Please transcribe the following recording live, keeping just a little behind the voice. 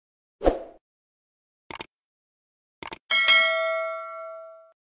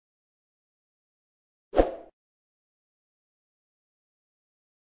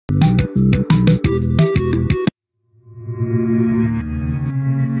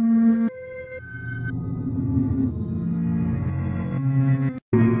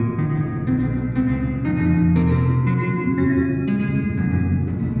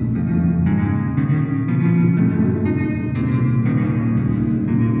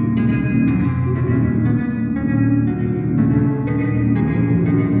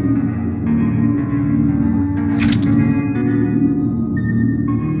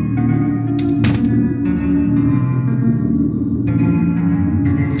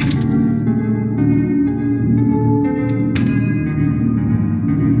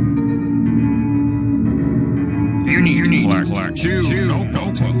Part 2.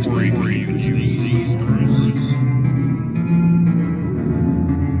 Notebook for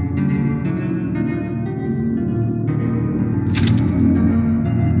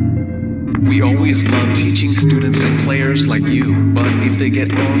We always love teaching students and players like you, but if they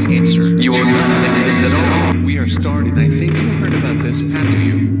get wrong answer, you will not like this at all. We are starting. I think you heard about this, Pat, do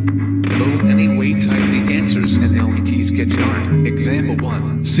you? Load any weight type the answers and LETs get started. Example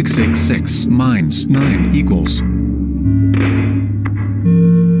 1. 666 minus 9 equals.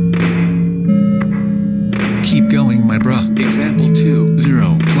 Keep going, my bruh. Example 2.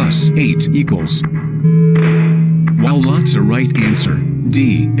 0 plus 8 equals. Wow, lots of right answer.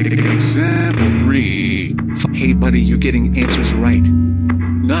 D. Example 3. Hey buddy, you're getting answers right.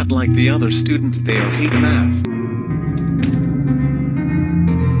 Not like the other students there hate math.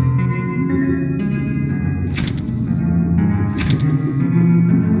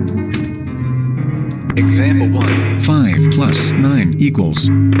 Example 1. 5 plus 9 equals.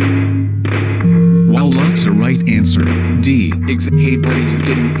 Wow, lots of right answer. D. Hey buddy, you're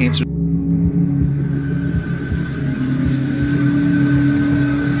getting answers.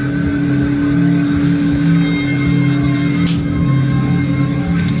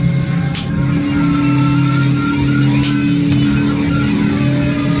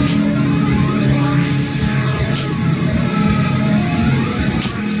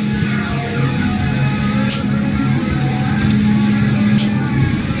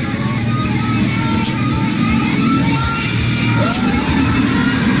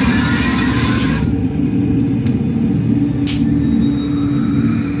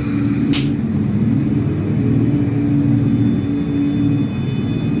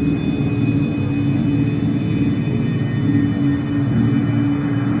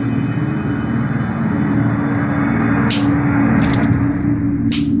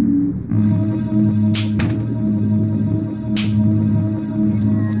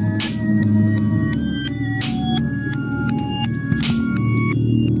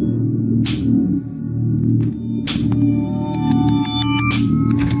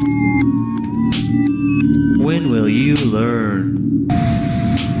 When will you learn?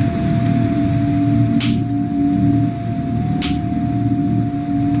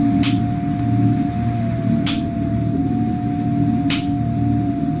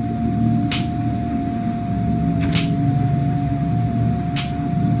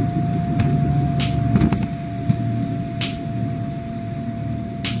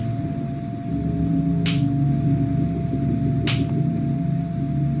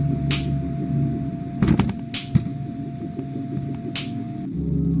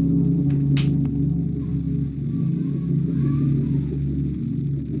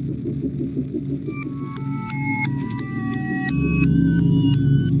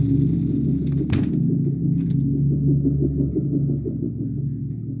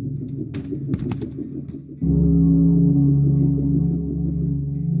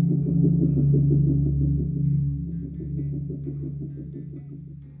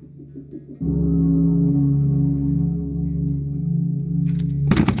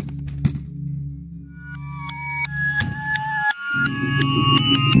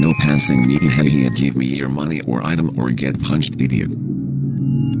 No passing needed. Hey, give me your money or item or get punched, idiot.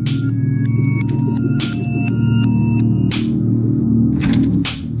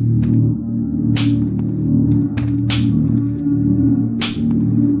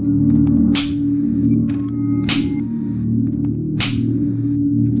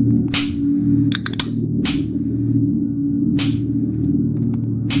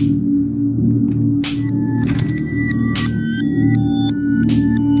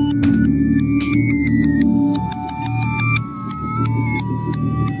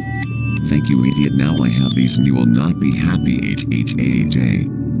 Thank you, idiot. Now I have these and you will not be happy.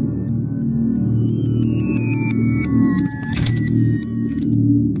 HHAHA.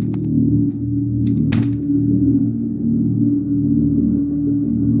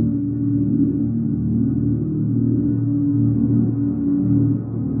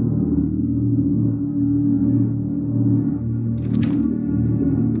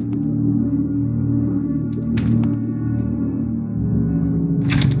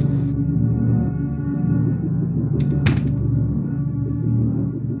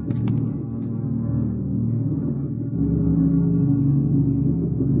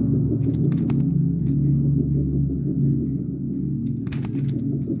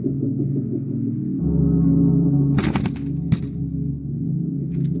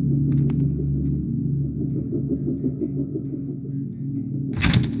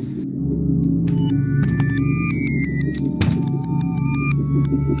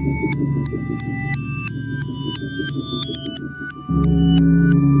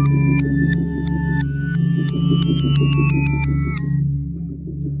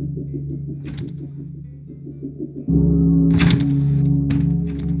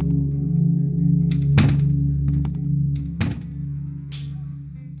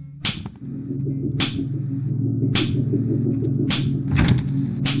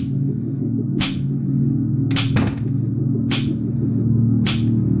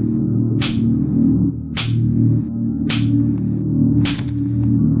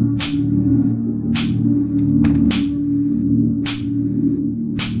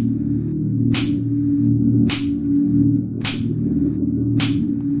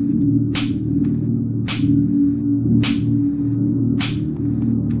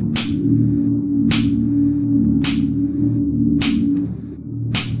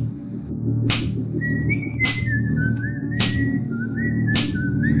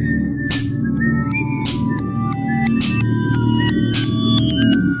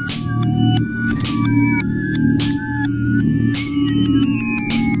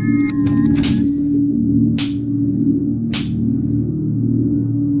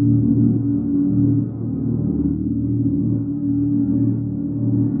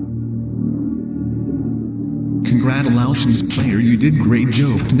 Congratulations, player, you did great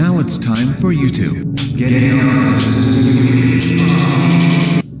job. Now it's time for you to get on.